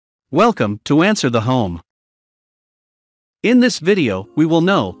Welcome to Answer the Home. In this video, we will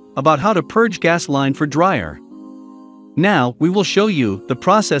know about how to purge gas line for dryer. Now, we will show you the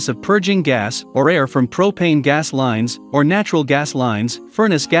process of purging gas or air from propane gas lines or natural gas lines,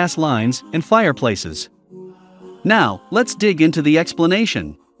 furnace gas lines, and fireplaces. Now, let's dig into the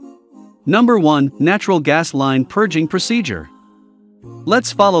explanation. Number 1. Natural gas line purging procedure.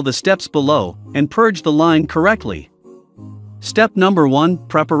 Let's follow the steps below and purge the line correctly. Step number 1.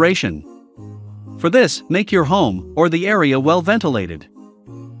 Preparation. For this, make your home or the area well ventilated.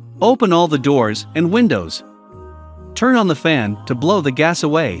 Open all the doors and windows. Turn on the fan to blow the gas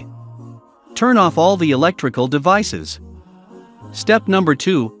away. Turn off all the electrical devices. Step number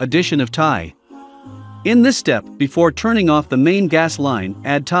 2. Addition of tie. In this step, before turning off the main gas line,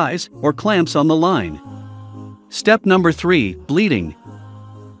 add ties or clamps on the line. Step number 3. Bleeding.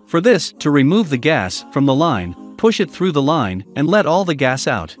 For this, to remove the gas from the line, push it through the line and let all the gas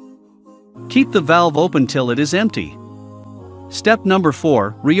out. Keep the valve open till it is empty. Step number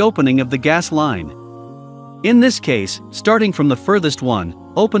 4. Reopening of the gas line. In this case, starting from the furthest one,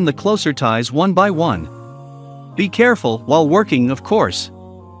 open the closer ties one by one. Be careful while working, of course.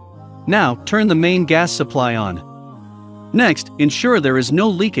 Now, turn the main gas supply on. Next, ensure there is no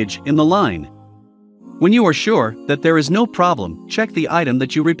leakage in the line. When you are sure that there is no problem, check the item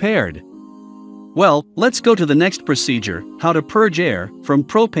that you repaired. Well, let's go to the next procedure, how to purge air from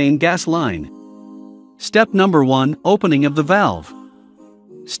propane gas line. Step number 1. Opening of the valve.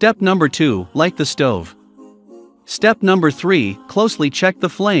 Step number 2. Light the stove. Step number 3. Closely check the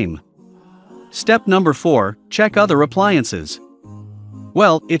flame. Step number 4. Check other appliances.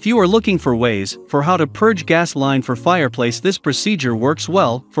 Well, if you are looking for ways for how to purge gas line for fireplace, this procedure works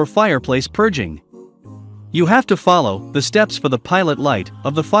well for fireplace purging. You have to follow the steps for the pilot light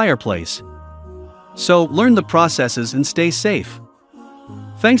of the fireplace. So, learn the processes and stay safe.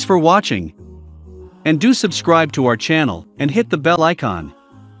 Thanks for watching. And do subscribe to our channel and hit the bell icon.